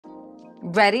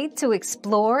Ready to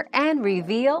explore and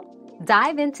reveal?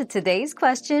 Dive into today's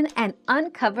question and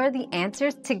uncover the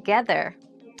answers together.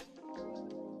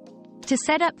 To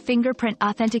set up fingerprint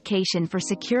authentication for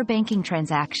secure banking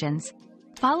transactions,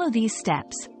 follow these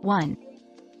steps. 1.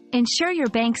 Ensure your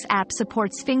bank's app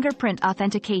supports fingerprint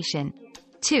authentication.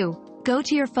 2. Go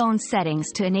to your phone's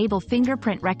settings to enable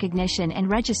fingerprint recognition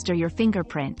and register your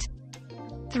fingerprint.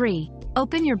 3.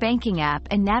 Open your banking app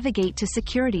and navigate to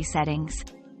security settings.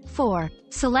 4.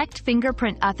 Select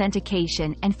fingerprint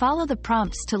authentication and follow the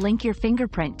prompts to link your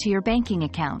fingerprint to your banking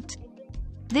account.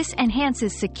 This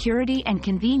enhances security and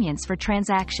convenience for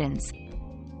transactions.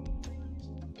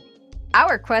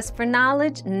 Our quest for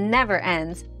knowledge never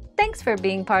ends. Thanks for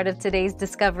being part of today's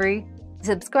discovery.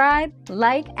 Subscribe,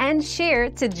 like, and share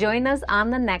to join us on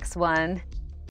the next one.